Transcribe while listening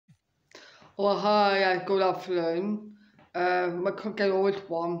Well, hi, good afternoon. My country always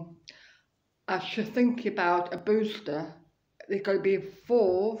won. I should think about a booster. There's going to be a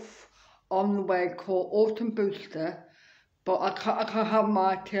fourth on the way called Autumn Booster, but I can't have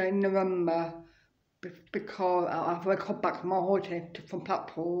mine till in November because I've already come back from my holiday from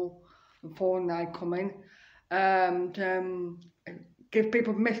Blackpool before night coming. And give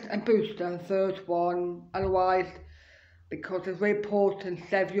people mist and booster, the third one, otherwise because it's very important.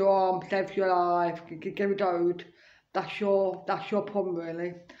 Save your arm, save your life. Give it out. That's your problem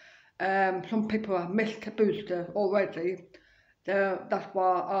really. Some people have missed a booster already. That's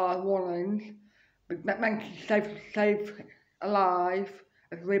why our warnings. But making save alive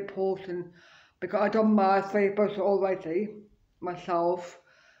is very important because I done my three booster already myself,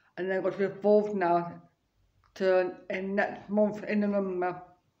 and then got to the fourth now to in next month in November.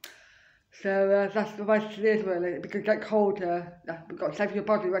 So that's the way it is really. It could get colder. We've got to save your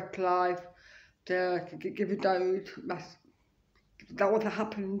body back to life to give you those. That what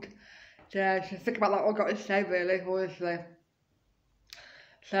happened. So think about that. What I've got to say really, honestly.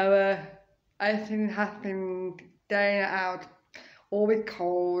 So everything happened day and out. Always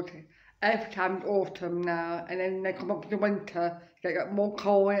cold. Every time it's autumn now, and then they come up to the winter. They get more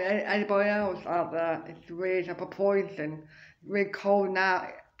cold than anybody else out there. It's really like a poison. It's really cold now.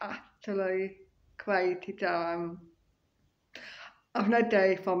 Actually crazy time. Have a nice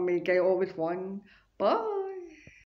day from me, Gail, always one. Bye.